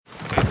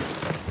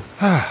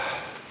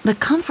The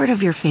comfort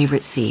of your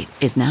favorite seat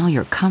is now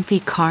your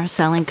comfy car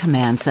selling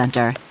command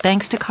center,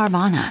 thanks to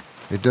Carvana.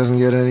 It doesn't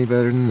get any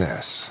better than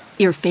this.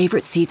 Your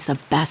favorite seat's the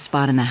best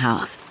spot in the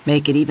house.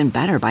 Make it even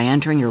better by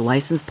entering your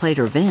license plate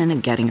or VIN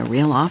and getting a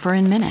real offer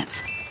in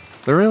minutes.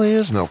 There really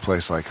is no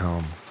place like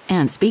home.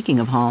 And speaking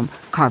of home,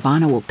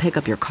 Carvana will pick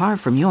up your car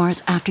from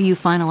yours after you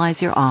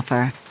finalize your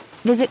offer.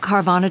 Visit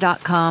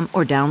Carvana.com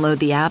or download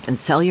the app and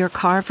sell your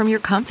car from your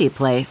comfy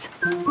place.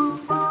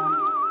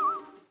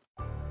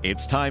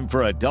 It's time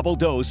for a double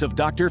dose of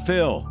Dr.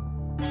 Phil.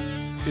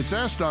 It's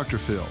Ask Dr.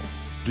 Phil.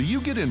 Do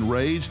you get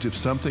enraged if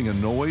something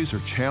annoys or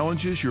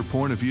challenges your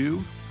point of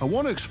view? I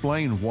want to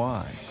explain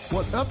why.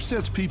 What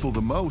upsets people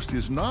the most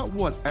is not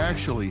what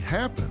actually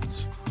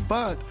happens,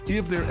 but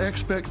if their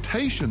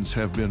expectations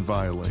have been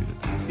violated.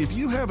 If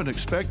you have an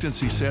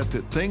expectancy set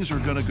that things are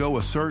going to go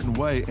a certain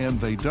way and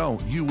they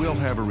don't, you will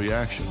have a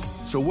reaction.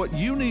 So what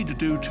you need to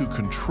do to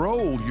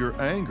control your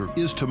anger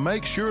is to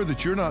make sure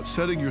that you're not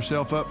setting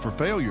yourself up for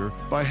failure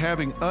by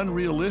having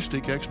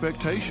unrealistic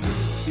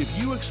expectations.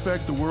 If you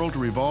expect the world to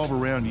revolve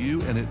around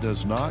you and it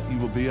does not, you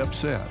will be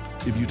upset.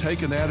 If you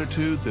take an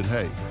attitude that,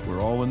 hey, we're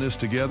all in this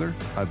together,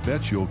 I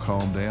bet you'll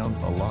calm down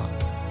a lot.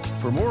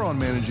 For more on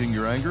managing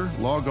your anger,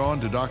 log on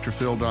to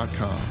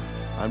drphil.com.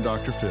 I'm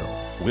Dr. Phil.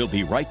 We'll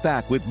be right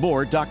back with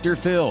more Dr.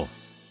 Phil.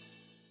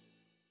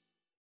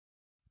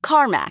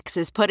 CarMax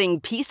is putting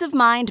peace of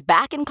mind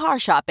back in car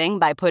shopping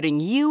by putting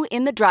you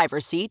in the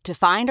driver's seat to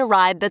find a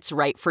ride that's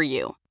right for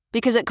you.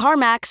 Because at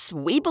CarMax,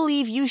 we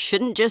believe you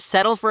shouldn't just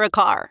settle for a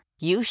car.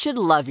 You should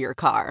love your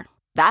car.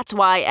 That's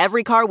why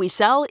every car we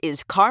sell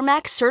is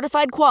CarMax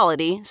certified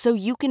quality, so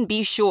you can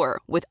be sure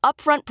with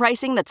upfront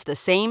pricing that's the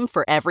same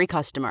for every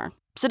customer.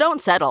 So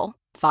don't settle.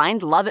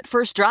 Find love at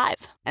first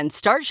drive and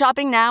start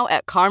shopping now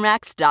at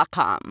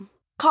CarMax.com.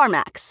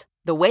 CarMax,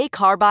 the way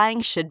car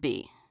buying should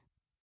be.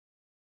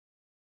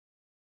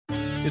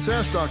 It's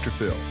Ask Dr.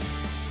 Phil.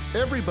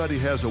 Everybody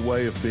has a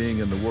way of being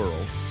in the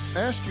world.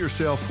 Ask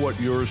yourself what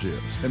yours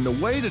is. And the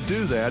way to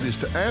do that is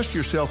to ask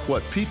yourself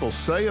what people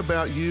say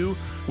about you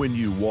when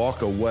you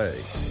walk away.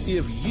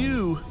 If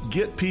you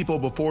get people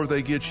before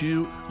they get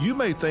you, you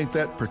may think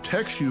that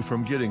protects you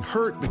from getting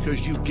hurt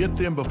because you get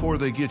them before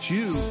they get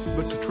you.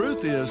 But the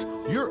truth is,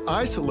 you're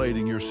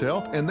isolating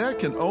yourself, and that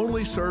can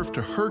only serve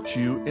to hurt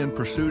you in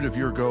pursuit of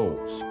your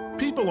goals.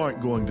 People aren't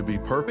going to be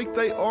perfect.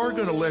 They are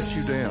going to let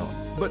you down.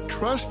 But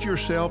trust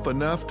yourself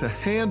enough to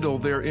handle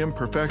their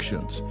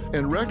imperfections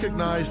and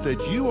recognize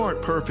that you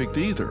aren't perfect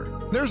either.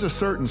 There's a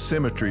certain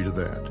symmetry to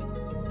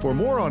that. For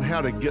more on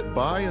how to get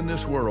by in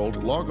this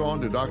world, log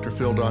on to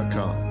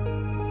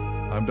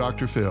drphil.com. I'm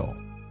Dr. Phil.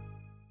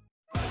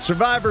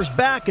 Survivor's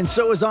back, and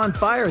so is On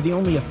Fire, the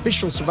only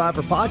official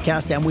Survivor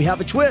podcast, and we have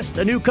a twist,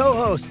 a new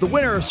co-host, the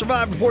winner of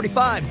Survivor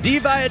 45, Dee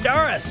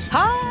Valladares.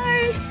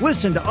 Hi!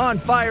 Listen to On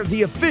Fire,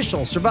 the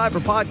official Survivor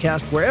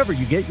podcast, wherever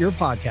you get your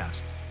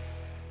podcast.